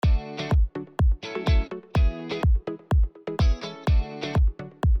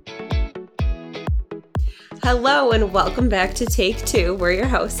Hello and welcome back to Take Two. We're your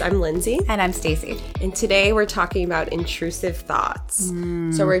hosts. I'm Lindsay. And I'm Stacy. And today we're talking about intrusive thoughts.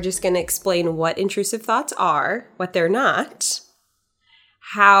 So we're just going to explain what intrusive thoughts are, what they're not,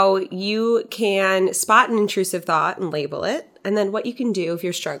 how you can spot an intrusive thought and label it, and then what you can do if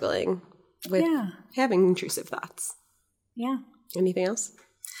you're struggling with having intrusive thoughts. Yeah. Anything else?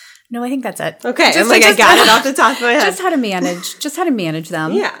 No, I think that's it. Okay, I got it off the top of my head. Just how to manage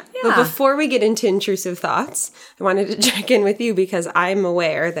them. Yeah. But before we get into intrusive thoughts, I wanted to check in with you because I'm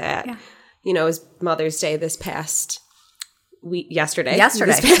aware that, it was Mother's Day this past week, yesterday.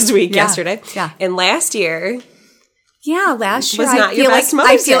 This past week, yesterday. Yeah. And last year. Yeah, last year was not your best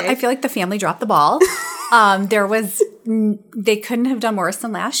Mother's Day. I feel like the family dropped the ball. They couldn't have done worse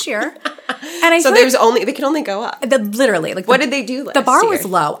than last year. And they could only go up. Literally. What did they do last year? The bar was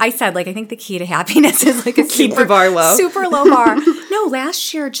low. I said, I think the key to happiness is keep the bar low. Super low bar. No,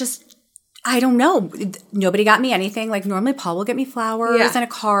 last year I don't know. Nobody got me anything. Normally Paul will get me flowers and a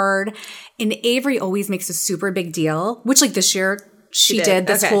card. And Avery always makes a super big deal, which this year she did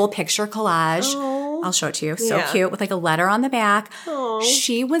this whole picture collage. Oh. I'll show it to you. So cute with a letter on the back. Oh.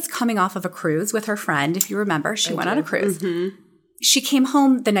 She was coming off of a cruise with her friend. If you remember, she went on a cruise. Mm-hmm. She came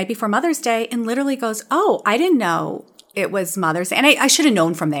home the night before Mother's Day and literally goes, "Oh, I didn't know it was Mother's Day." And I should have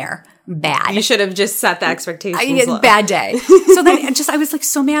known from there. Bad. You should have just set the expectations low. Bad day. So then I was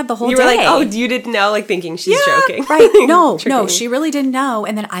so mad the whole day. You were like, "Oh, you didn't know," thinking she's joking. Right. No, she really didn't know.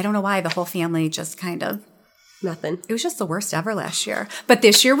 And then I don't know why the whole family just kind of. Nothing. It was just the worst ever last year. But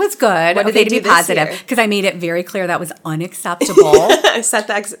this year was good. What did they do to be positive, because I made it very clear that was unacceptable.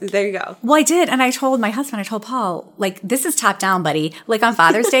 There you go. Well, I did. And I told Paul, this is top down, buddy. On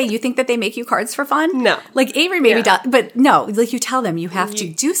Father's Day, you think that they make you cards for fun? No. Avery maybe does. But no, you tell them you have to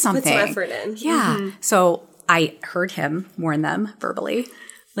do something. Put some effort in. Yeah. Mm-hmm. So I heard him warn them verbally.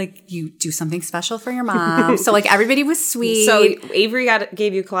 You do something special for your mom. So, everybody was sweet. So, Avery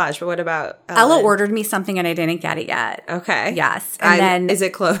gave you collage, but what about Ella ordered me something and I didn't get it yet. Okay. Yes. And then... Is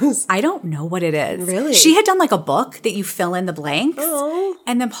it closed? I don't know what it is. Really? She had done, a book that you fill in the blanks. Oh.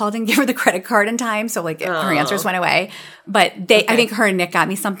 And then Paul didn't give her the credit card in time, so, her answers went away. But I think her and Nick got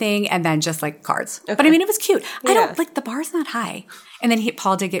me something and then just, cards. Okay. But, it was cute. Yeah. I don't... the bar's not high. And then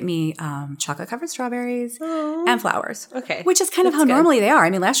Paul did get me chocolate-covered strawberries and flowers. Okay. Which is kind of how normally they are.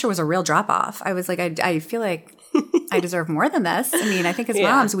 Last year was a real drop-off. I was I feel like I deserve more than this. I think as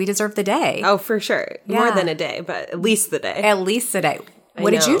moms, we deserve the day. Oh, for sure. Yeah. More than a day, but at least the day. At least the day.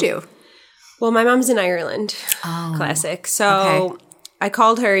 What did you do? Well, my mom's in Ireland. Oh. Classic. So I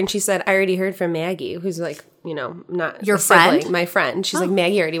called her and she said, "I already heard from Maggie," who's not your friend? My friend. She's like,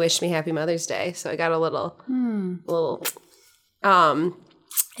 "Maggie already wished me Happy Mother's Day." So I got a little...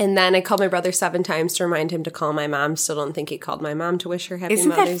 And then I called my brother 7 times to remind him to call my mom. Still don't think he called my mom to wish her Happy Mother's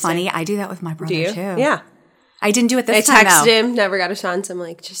Day. Isn't that funny? I do that with my brother, too. Yeah. I didn't do it this time, I texted him, never got a chance. I'm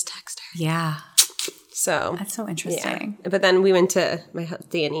like, just text her. Yeah. So. That's so interesting. Yeah. But then we went to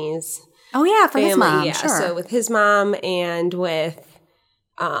Danny's for family. His mom, yeah. Sure. So with his mom and with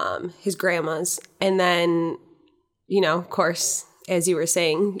his grandma's. And then, of course, as you were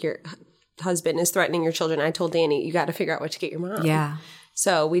saying, your husband is threatening your children. I told Danny, you got to figure out what to get your mom. Yeah.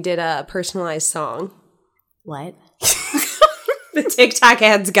 So we did a personalized song. What? The TikTok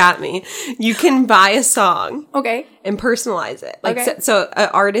ads got me. You can buy a song. Okay. And personalize it. So an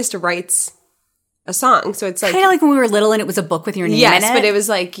artist writes a song. So it's kind of like when we were little and it was a book with your name in it. Yes, but it was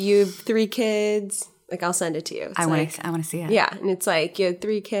you have 3 kids. I'll send it to you. It's I want to see it. Yeah. And it's you had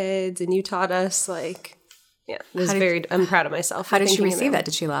 3 kids and you taught us yeah. I'm proud of myself. How did she receive that?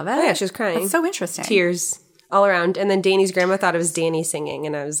 Did she love it? Oh, yeah, she was crying. That's so interesting. Tears all around. And then Danny's grandma thought it was Danny singing.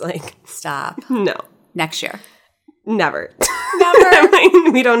 And I was like, stop. No. Next year. Never.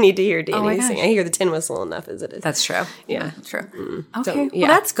 Never? We don't need to hear Danny sing. I hear the tin whistle enough as it is. That's true. Yeah. True. Mm. Okay. So, well,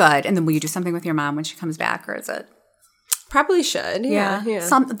 that's good. And then will you do something with your mom when she comes back, or is it? Probably should. Yeah.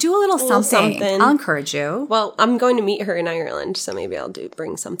 Do a little something. I'll encourage you. Well, I'm going to meet her in Ireland, so maybe I'll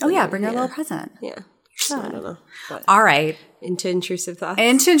bring something. Oh, yeah. Bring her a little present. Yeah. So, I don't know. But all right. Into intrusive thoughts.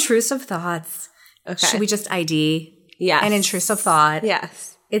 Okay. Should we just ID yes. an intrusive thought?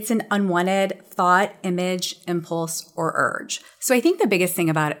 Yes. It's an unwanted thought, image, impulse, or urge. So I think the biggest thing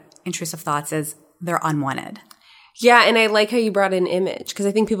about intrusive thoughts is they're unwanted. Yeah, and I like how you brought in image, because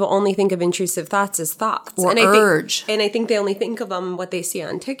I think people only think of intrusive thoughts as thoughts. Or urge. And I think they only think of them what they see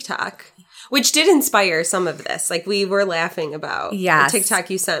on TikTok, which did inspire some of this. We were laughing about the TikTok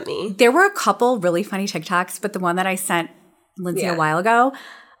you sent me. There were a couple really funny TikToks, but the one that I sent Lindsay a while ago,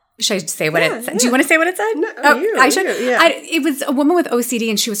 Should I say what it said? Do you want to say what it said? No, I should. Yeah. It was a woman with OCD,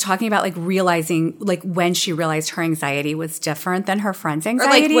 and she was talking about like realizing, like when she realized her anxiety was different than her friend's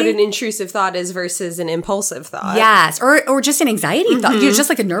anxiety. Or like what an intrusive thought is versus an impulsive thought. Yes, or just an anxiety thought. You're just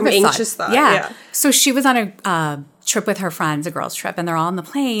like a nervous anxious thought. Yeah. So she was on a trip with her friends, a girls' trip, and they're all on the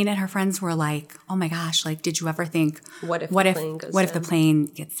plane, and her friends were like, "Oh my gosh, like, did you ever think what if the plane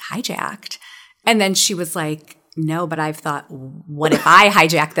gets hijacked?" And then she was like, "No, but I've thought, what if I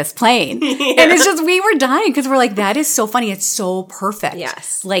hijack this plane?" And it's just, we were dying because we're like, that is so funny. It's so perfect.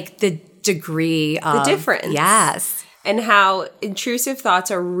 Yes. Like the degree of. The difference. Yes. And how intrusive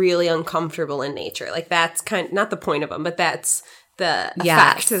thoughts are really uncomfortable in nature. Like that's not the point of them, but that's the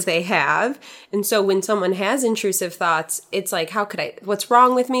effect that they have. And so when someone has intrusive thoughts, it's like, what's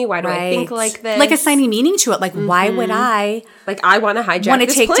wrong with me? Why do I think like this? Like assigning meaning to it. Like, why would I? Like, I want to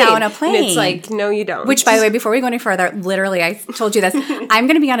take down a plane. And it's like, no, you don't. Which, by the way, before we go any further, literally, I told you this. I'm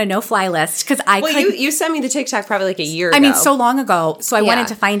going to be on a no-fly list because you sent me the TikTok probably like a year ago. I mean, so long ago. So I wanted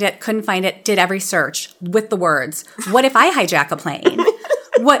to find it, couldn't find it, did every search with the words, what if I hijack a plane?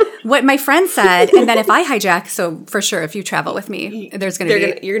 What my friend said, and then if I hijack, so for sure, if you travel with me, you're going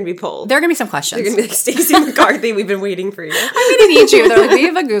to be pulled. There are going to be some questions. You're going to be like, Stacy McCarthy, we've been waiting for you. I'm going to need you. They're like, we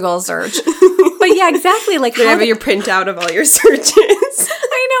have a Google search. But yeah, exactly. Like, how have your printout of all your searches?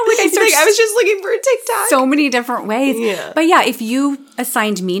 I know. Like I was just looking for a TikTok. So many different ways. Yeah. But yeah, if you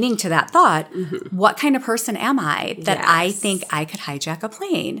assigned meaning to that thought, what kind of person am I that I think I could hijack a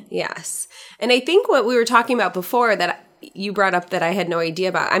plane? Yes. And I think what we were talking about before that you brought up that I had no idea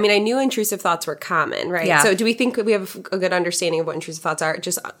about. I mean, I knew intrusive thoughts were common, right? Yeah. So do we think we have a good understanding of what intrusive thoughts are?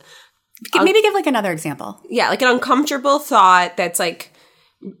 Just maybe give like another example. Yeah, like an uncomfortable thought that's like,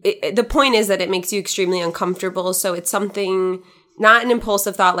 the point is that it makes you extremely uncomfortable. So it's something, not an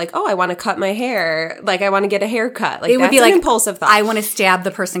impulsive thought like, oh, I want to cut my hair. Like, I want to get a haircut. Like, it would be like an impulsive thought. I want to stab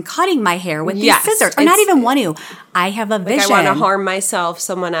the person cutting my hair with these scissors. Or not even want to. I have a vision. Like, I want to harm myself,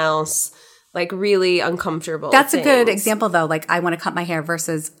 someone else. Like, really uncomfortable That's things. A good example, though. Like, I want to cut my hair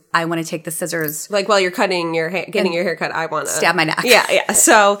versus I want to take the scissors. Like, while you're cutting your hair, getting your hair cut, I want to stab my neck. Yeah.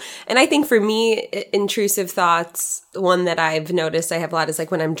 So, and I think for me, intrusive thoughts, the one that I've noticed I have a lot is like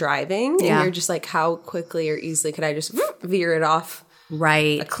when I'm driving and you're just like, how quickly or easily could I just veer it off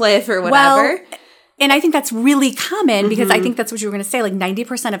a cliff or whatever? Well, and I think that's really common because I think that's what you were going to say. Like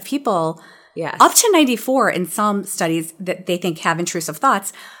 90% of people, up to 94 in some studies that they think have intrusive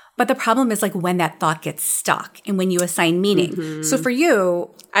thoughts. But the problem is like when that thought gets stuck and when you assign meaning. So for you,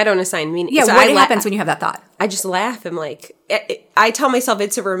 I don't assign meaning. Yeah, so what happens when you have that thought? I just laugh. I'm like, I tell myself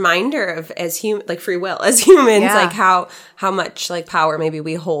it's a reminder of like free will as humans, like how much like power maybe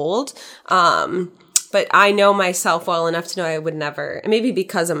we hold. But I know myself well enough to know I would never, and maybe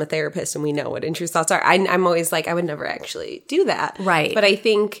because I'm a therapist and we know what intrusive thoughts are, I'm always like, I would never actually do that. Right. But I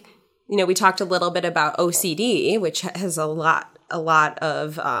think, we talked a little bit about OCD, which has a lot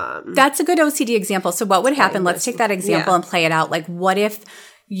of that's a good OCD example. So what would happen? Let's take that example and play it out. Like, what if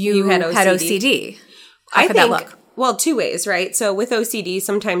you had OCD? How could that look? Well, two ways, right? So with OCD,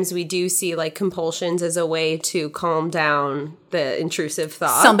 sometimes we do see like compulsions as a way to calm down the intrusive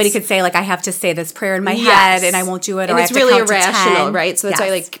thoughts. Somebody could say like, I have to say this prayer in my head and I won't do it. And or it's I have really to count irrational, to 10. Right? So that's why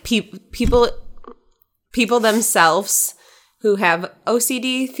like people themselves who have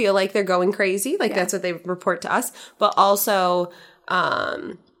OCD feel like they're going crazy. Like that's what they report to us. But also,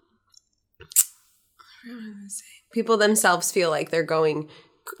 people themselves feel like they're going,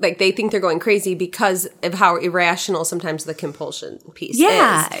 like they think they're going crazy because of how irrational sometimes the compulsion piece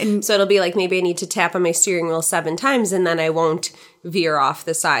is. And so it'll be like, maybe I need to tap on my steering wheel 7 times and then I won't veer off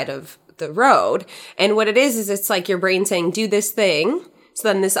the side of the road. And what it is it's like your brain saying, do this thing. So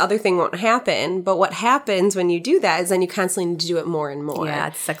then this other thing won't happen. But what happens when you do that is then you constantly need to do it more and more. Yeah,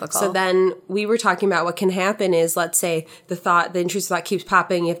 it's cyclical. So then we were talking about what can happen is, let's say the intrusive thought keeps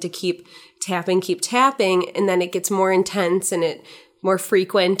popping. You have to keep tapping, and then it gets more intense and it more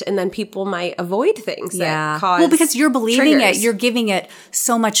frequent, and then people might avoid things that cause because you're believing triggers. It. You're giving it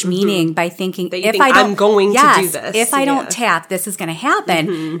so much meaning by thinking, I'm going to do this. If I don't tap, this is going to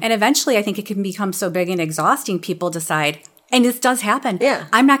happen. And eventually I think it can become so big and exhausting, people decide, and this does happen. Yeah.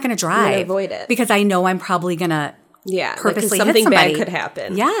 I'm not going to drive. I'm gonna avoid it. Because I know I'm probably going to purposely hit something somebody. Bad could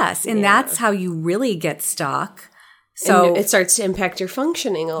happen. Yes. And that's how you really get stuck. So and it starts to impact your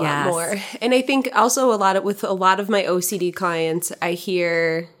functioning a lot more. And I think also with a lot of my OCD clients, I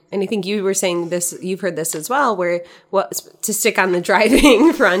hear, and I think you were saying this, you've heard this as well, where to stick on the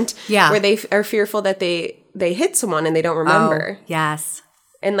driving front, where they are fearful that they hit someone and they don't remember. Oh, yes.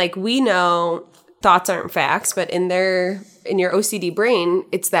 And like we know thoughts aren't facts, but in your OCD brain,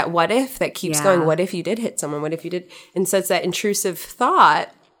 it's that what if that keeps going. What if you did hit someone? What if you did? And so it's that intrusive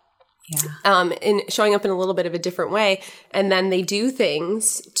thought in showing up in a little bit of a different way. And then they do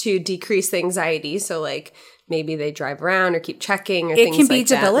things to decrease the anxiety. So like maybe they drive around or keep checking or things like that. It can be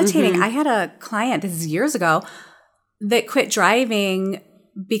debilitating. I had a client, this is years ago, that quit driving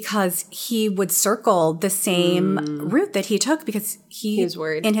because he would circle the same route that he took because he was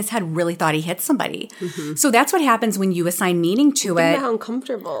worried. In his head really thought he hit somebody. So that's what happens when you assign meaning to it. How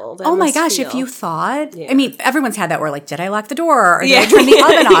uncomfortable that oh my must gosh, feel. if you thought, I mean, everyone's had that where like, did I lock the door? Or did I turn the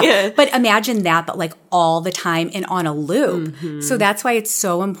oven off? But imagine that, but like all the time and on a loop. So that's why it's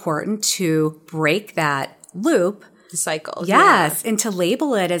so important to break that loop. The cycle. Yes. And to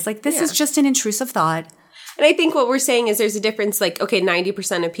label it as like, this is just an intrusive thought. And I think what we're saying is there's a difference, like, okay,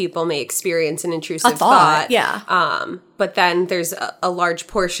 90% of people may experience an intrusive thought. But then there's a large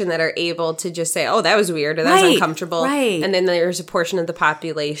portion that are able to just say, oh, that was weird, or that was uncomfortable. And then there's a portion of the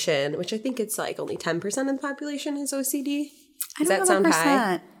population, which I think it's like only 10% of the population has OCD. Does that sound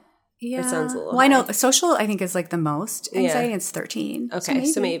high? Yeah. That sounds a little high. I know social, I think, is like the most anxiety. It's 13. Okay,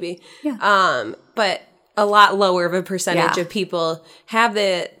 so maybe. But a lot lower of a percentage of people have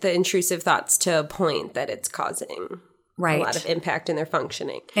the intrusive thoughts to a point that it's causing a lot of impact in their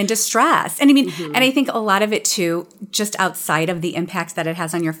functioning. And distress. And I mean, and I think a lot of it too, just outside of the impact that it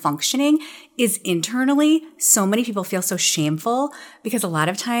has on your functioning, is internally, so many people feel so shameful because a lot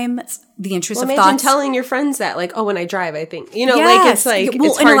of times the intrusive thoughts. Imagine telling your friends that, like, oh, when I drive, I think, like it's like, well,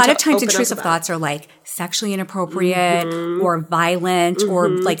 it's and hard a lot to of times open intrusive up about. thoughts are like sexually inappropriate or violent or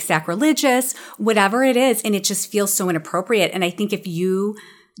like sacrilegious, whatever it is. And it just feels so inappropriate. And I think if you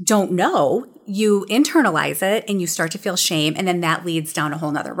don't know, you internalize it and you start to feel shame, and then that leads down a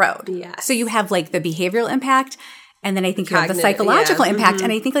whole nother road. So you have like the behavioral impact, and then I think you have the psychological impact.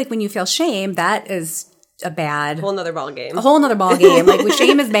 And I think like when you feel shame, that is a whole nother ball game. Like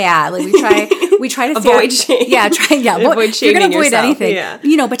shame is bad. Like we try to avoid shame. Avoid shaming. You're gonna avoid yourself.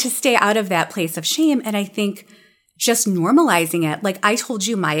 anything. But to stay out of that place of shame. And I think just normalizing it. Like I told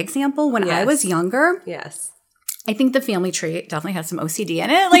you my example when I was younger. I think the family tree definitely has some OCD in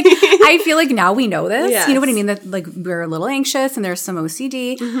it. Like, I feel like now we know this. You know what I mean? That like we're a little anxious and there's some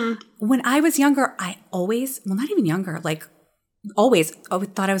OCD. When I was younger, I always, well, not even younger, like always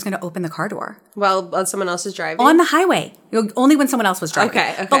thought I was going to open the car door. While someone else is driving? On the highway. Only when someone else was driving.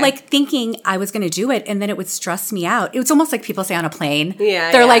 Okay. But like thinking I was going to do it and then it would stress me out. It was almost like people say on a plane.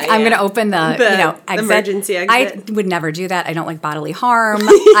 They're like, I'm going to open the exit. Emergency exit. I would never do that. I don't like bodily harm.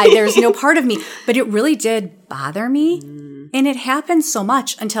 There's no part of me. But it really did bother me. And it happened so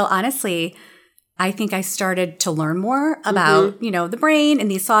much until honestly, I think I started to learn more about, the brain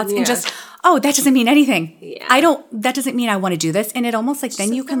and these thoughts and just, that doesn't mean anything. That doesn't mean I want to do this. And it almost like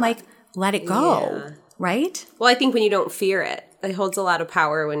then you can like let it go, right? Well, I think when you don't fear it, it holds a lot of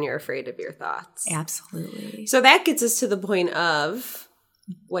power when you're afraid of your thoughts. Absolutely. So that gets us to the point of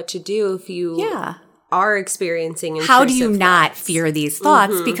what to do if you are experiencing intrusive How do you thoughts. Not fear these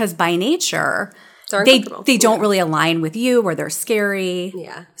thoughts? Because by nature, they don't really align with you or they're scary.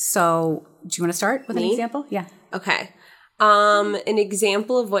 So do you want to start with an example? Okay. An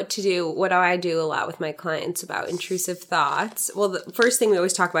example of what to do, what I do a lot with my clients about intrusive thoughts. Well, the first thing we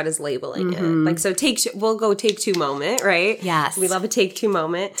always talk about is labeling it. Like, so we'll go take two moment, right? Yes. We love a take two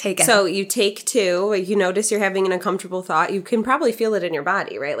moment. Take it. So you take two, like you notice you're having an uncomfortable thought. You can probably feel it in your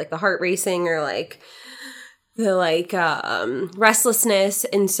body, right? Like the heart racing or like the restlessness.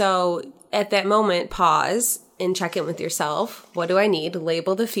 And so at that moment, pause and check in with yourself. What do I need?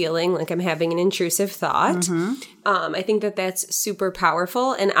 Label the feeling like I'm having an intrusive thought. I think that's super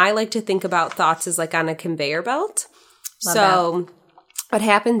powerful. And I like to think about thoughts as like on a conveyor belt. What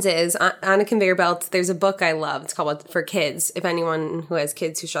happens is on a conveyor belt, there's a book I love. It's called For Kids. If anyone who has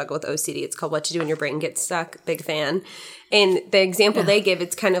kids who struggle with OCD, it's called What to Do When Your Brain Gets Stuck. Big fan. And the example they give,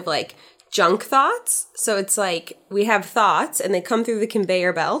 it's kind of like junk thoughts. So it's like we have thoughts and they come through the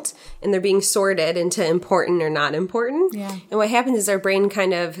conveyor belt and they're being sorted into important or not important. And what happens is our brain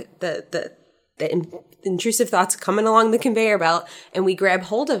kind of, the intrusive thoughts coming along the conveyor belt and we grab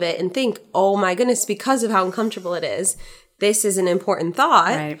hold of it and think, oh my goodness, because of how uncomfortable it is, this is an important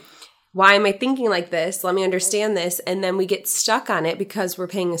thought. Right. Why am I thinking like this? Let me understand this. And then we get stuck on it because we're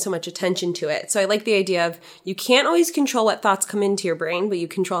paying so much attention to it. So I like the idea of you can't always control what thoughts come into your brain, but you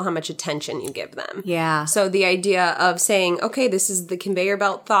control how much attention you give them. So the idea of saying, okay, this is the conveyor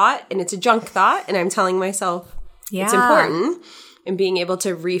belt thought and it's a junk thought. And I'm telling myself it's important. And being able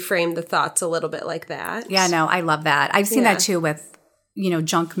to reframe the thoughts a little bit like that. I love that. I've seen that too with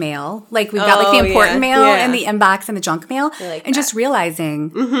junk mail. Like we've got like the important mail and the inbox and the junk mail. And just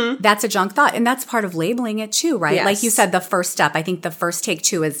realizing that's a junk thought. And that's part of labeling it too, right? Yes. Like you said, the first step, I think the first take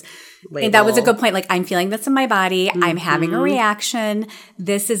too is, and that was a good point. Like I'm feeling this in my body. I'm having a reaction.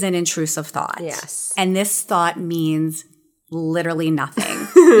 This is an intrusive thought. Yes. And this thought means literally nothing.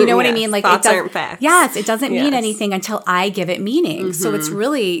 You know what I mean? Like thoughts aren't facts. Yes. It doesn't mean anything until I give it meaning. So it's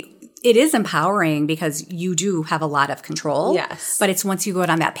really, it is empowering because you do have a lot of control. Yes. But it's once you go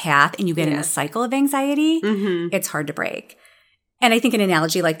down that path and you get in a cycle of anxiety, it's hard to break. And I think an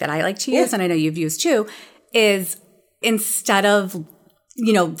analogy like that I like to use, and I know you've used too, is instead of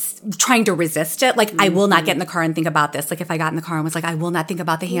trying to resist it. Like, I will not get in the car and think about this. Like, if I got in the car and was like, I will not think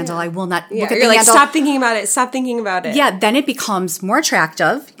about the handle. I will not look at the handle. Stop thinking about it. Stop thinking about it. Yeah, then it becomes more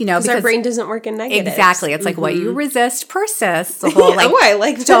attractive, because our brain doesn't work in negatives. Exactly. It's like what you resist persists. The whole I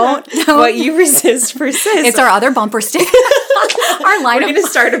like that. Don't. What you resist persists. It's our other bumper sticker. Our line. We're going to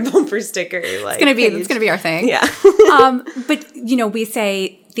start a bumper sticker. It's going to be our thing. Yeah. But we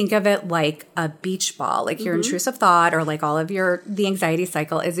say, think of it like a beach ball, like your intrusive thought or like all of the anxiety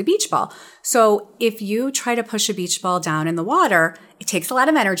cycle is a beach ball. So if you try to push a beach ball down in the water, it takes a lot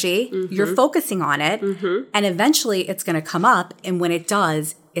of energy. You're focusing on it and eventually it's going to come up. And when it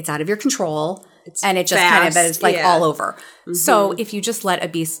does, it's out of your control and it just kind of is like all over. So if you just let a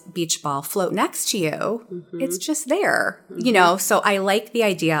beach ball float next to you, it's just there, So I like the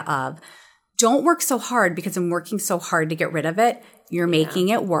idea of don't work so hard because I'm working so hard to get rid of it. You're making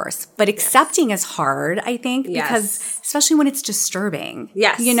it worse. But accepting is hard, I think, because especially when it's disturbing.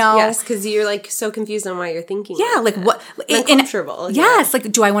 Yes. Yes, because you're like so confused on why you're thinking. Yeah, like what? Uncomfortable. Yes, like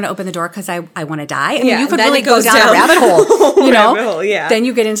do I want to open the door because I want to die? I mean, you could then really go down a rabbit hole, Rabbit hole, Then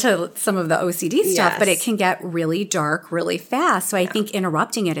you get into some of the OCD stuff, but it can get really dark really fast. So I think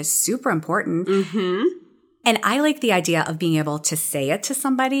interrupting it is super important. And I like the idea of being able to say it to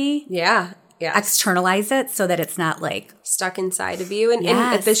somebody. Yeah. Yes. Externalize it so that it's not like stuck inside of you,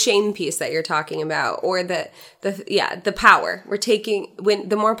 and the shame piece that you're talking about, or the power we're taking. When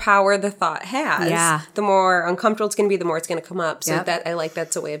the more power the thought has, the more uncomfortable it's going to be, the more it's going to come up. So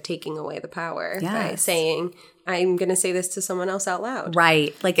that's a way of taking away the power by saying, I'm going to say this to someone else out loud.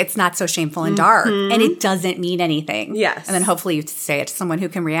 Right. Like it's not so shameful and dark and it doesn't mean anything. Yes. And then hopefully you say it to someone who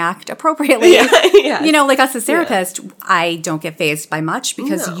can react appropriately. Like us as therapists, I don't get fazed by much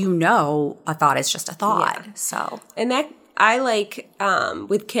because a thought is just a thought. Yeah. So. And that I like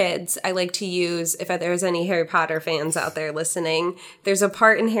with kids, I like to use, if there's any Harry Potter fans out there listening, there's a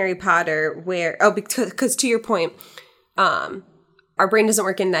part in Harry Potter where, because to your point, our brain doesn't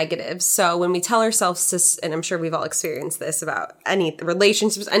work in negatives. So when we tell ourselves and I'm sure we've all experienced this about any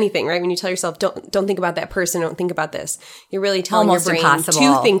relationships, anything, right? When you tell yourself, don't think about that person, don't think about this, you're really telling your brain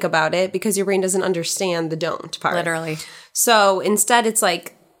to think about it because your brain doesn't understand the don't part. Literally. So instead it's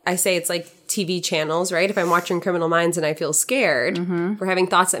like, I say it's like TV channels, right? If I'm watching Criminal Minds and I feel scared, we're having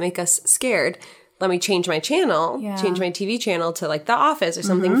thoughts that make us scared. Let me change my channel, change my TV channel to like The Office or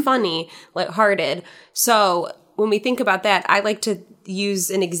something funny, lighthearted. So when we think about that, I like to use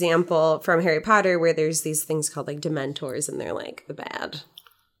an example from Harry Potter where there's these things called like Dementors, and they're like the bad,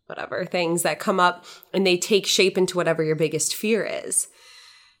 whatever, things that come up and they take shape into whatever your biggest fear is.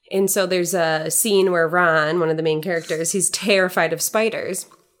 And so there's a scene where Ron, one of the main characters, he's terrified of spiders.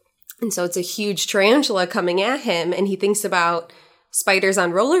 And so it's a huge tarantula coming at him, and he thinks about spiders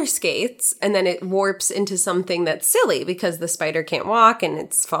on roller skates, and then it warps into something that's silly because the spider can't walk and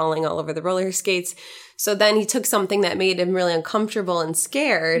it's falling all over the roller skates. So then he took something that made him really uncomfortable and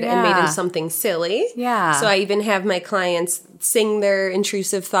scared and made him something silly. Yeah. So I even have my clients sing their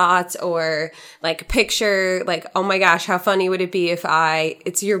intrusive thoughts or like picture like, oh my gosh, how funny would it be if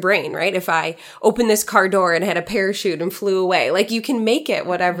it's your brain, right? If I opened this car door and had a parachute and flew away. Like you can make it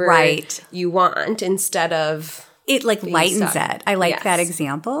whatever you want instead of... It like lightens it. I like that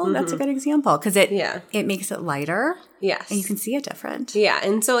example. That's a good example because it makes it lighter. Yes. And you can see it different. Yeah.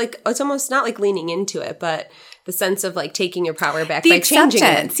 And so like it's almost not like leaning into it, but the sense of like taking your power back by changing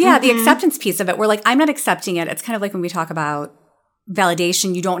it. Yeah. The acceptance piece of it. We're like, I'm not accepting it. It's kind of like when we talk about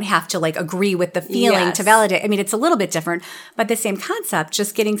validation, you don't have to like agree with the feeling to validate. I mean, it's a little bit different, but the same concept,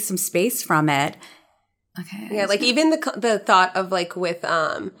 just getting some space from it. Okay. Yeah. Like even the thought of like with,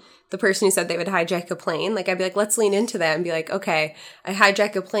 the person who said they would hijack a plane, like I'd be like, let's lean into that and be like, okay, I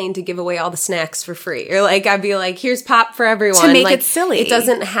hijack a plane to give away all the snacks for free. Or like, I'd be like, here's pop for everyone. To make like, it silly. It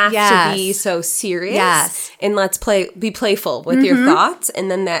doesn't have to be so serious. Yes. And let's be playful with your thoughts.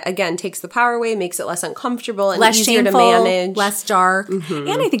 And then that, again, takes the power away, makes it less uncomfortable and less easier shameful, to manage. Less dark. And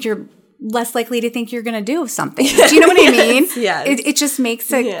I think you're less likely to think you're going to do something. Do you know what I mean? Yes. It just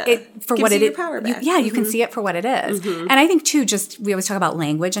makes it for what it is. Power back. You can see it for what it is. Mm-hmm. And I think too, we always talk about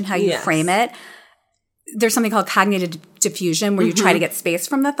language and how you frame it. There's something called cognitive diffusion where you try to get space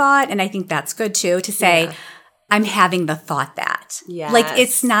from the thought. And I think that's good too, to say, I'm having the thought that. Yes. Like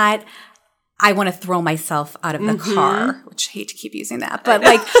it's not, I want to throw myself out of the car, which I hate to keep using that. But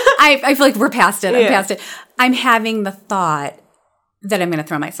like, I feel like we're past it. I'm past it. I'm having the thought that I'm going to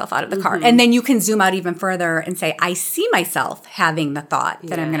throw myself out of the car. And then you can zoom out even further and say, I see myself having the thought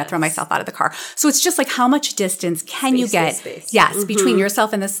that I'm going to throw myself out of the car. So it's just like, how much distance can you get? Yes, between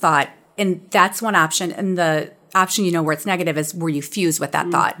yourself and this thought. And that's one option. And the option, where it's negative is where you fuse with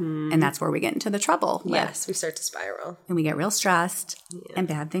that thought. And that's where we get into the trouble. Yes, we start to spiral. And we get real stressed and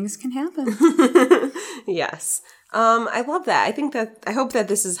bad things can happen. Yes. I love that. I hope that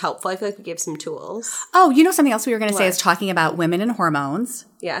this is helpful. I feel like we gave some tools. Oh, something else we were going to say is talking about women and hormones.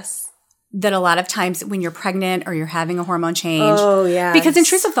 Yes. That a lot of times when you're pregnant or you're having a hormone change. Oh, yeah. Because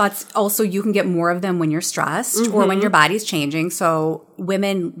intrusive thoughts also, you can get more of them when you're stressed or when your body's changing. So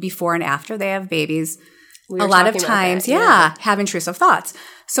women before and after they have babies, a lot of times, have intrusive thoughts.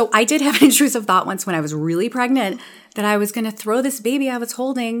 So I did have an intrusive thought once when I was really pregnant that I was going to throw this baby I was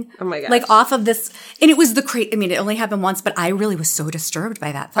holding, like off of this. And it was it only happened once, but I really was so disturbed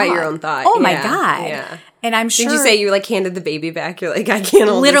by that thought. By your own thought. Oh my God. Yeah. And I'm sure. Did you say you handed the baby back? You're like, I can't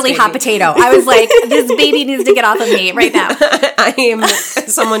hold literally this hot potato. I was like, this baby needs to get off of me right now. I am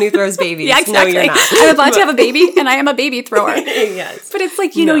someone who throws babies. Yeah, exactly. No, you're not. I'm about to have a baby and I am a baby thrower. Yes. But it's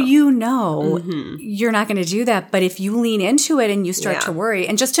like, you're not going to do that. But if you lean into it and you start to worry,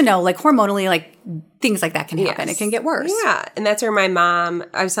 and just to know, hormonally, things like that can happen. It can get worse. Yeah. And that's where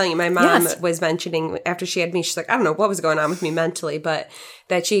I was telling you, my mom was mentioning after she had me, she's like, I don't know what was going on with me mentally, but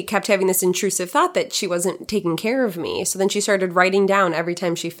that she kept having this intrusive thought that she wasn't taking care of me. So then she started writing down every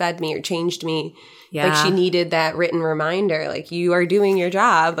time she fed me or changed me. Yeah. Like she needed that written reminder, like you are doing your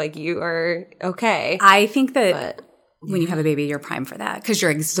job, like you are okay. I think that when you have a baby, you're primed for that because you're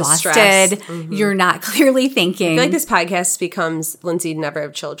exhausted. You're not clearly thinking. I feel like this podcast becomes Lindsay never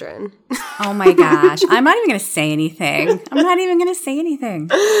have children. Oh my gosh. I'm not even going to say anything.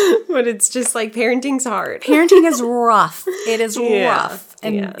 But it's just like parenting's hard. Parenting is rough. It is rough.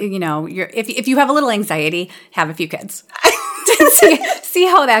 And, if you have a little anxiety, have a few kids. see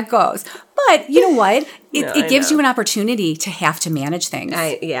how that goes. But you know what? It gives you an opportunity to have to manage things.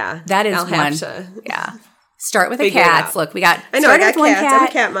 That is one. Yeah. Start with the cats. Look, we got. I know. I got cats. I'm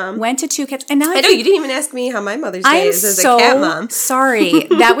a cat mom. Went to 2 cats, and now I know you didn't even ask me how my Mother's Day is as a cat mom. Sorry,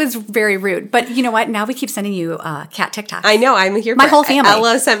 that was very rude. But you know what? Now we keep sending you cat TikToks. I know. I'm here. My whole family.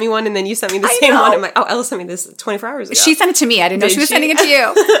 Ella sent me one, and then you sent me the same one. I'm like, Ella sent me this 24 hours ago. She sent it to me. I didn't know she was sending it to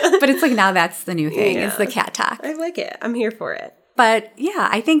you. But it's like now that's the new thing. It's the cat talk. I like it. I'm here for it. But yeah,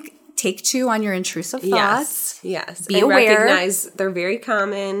 I think take 2 on your intrusive thoughts. Yes. Be aware. Recognize they're very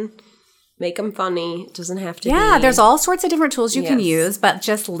common. Make them funny. It doesn't have to be. Yeah, there's all sorts of different tools you can use, but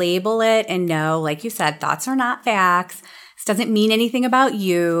just label it and know, like you said, thoughts are not facts. This doesn't mean anything about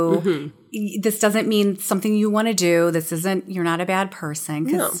you. This doesn't mean something you want to do. You're not a bad person.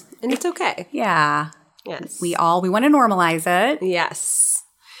 No, and it's okay. Yeah. Yes. We want to normalize it. Yes.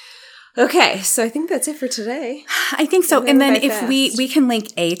 Okay, so I think that's it for today. I think so. And then if we can link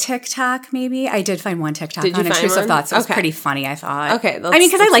a TikTok, maybe. I did find one TikTok on intrusive thoughts. It was pretty funny, I thought. Okay.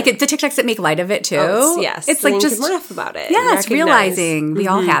 Because I like it. The TikToks that make light of it, too. Oh, yes. It's like just laugh about it. Yes, realizing we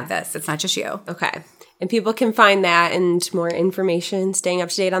all have this. It's not just you. Okay. And people can find that and more information, staying up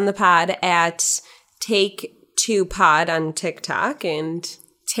to date on the pod at Take2Pod on TikTok and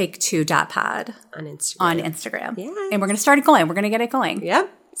Take2.pod on Instagram. Yeah. And we're going to start it going. We're going to get it going.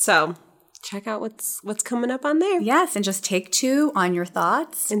 Yep. So check out what's coming up on there. Yes, and just take 2 on your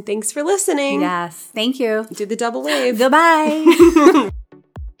thoughts. And thanks for listening. Yes, thank you. Do the double wave. Goodbye.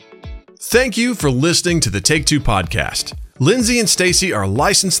 Thank you for listening to the Take 2 podcast. Lindsay and Stacy are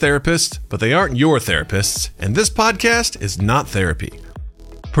licensed therapists, but they aren't your therapists, and this podcast is not therapy.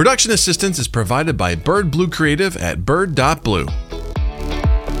 Production assistance is provided by Bird Blue Creative at bird.blue.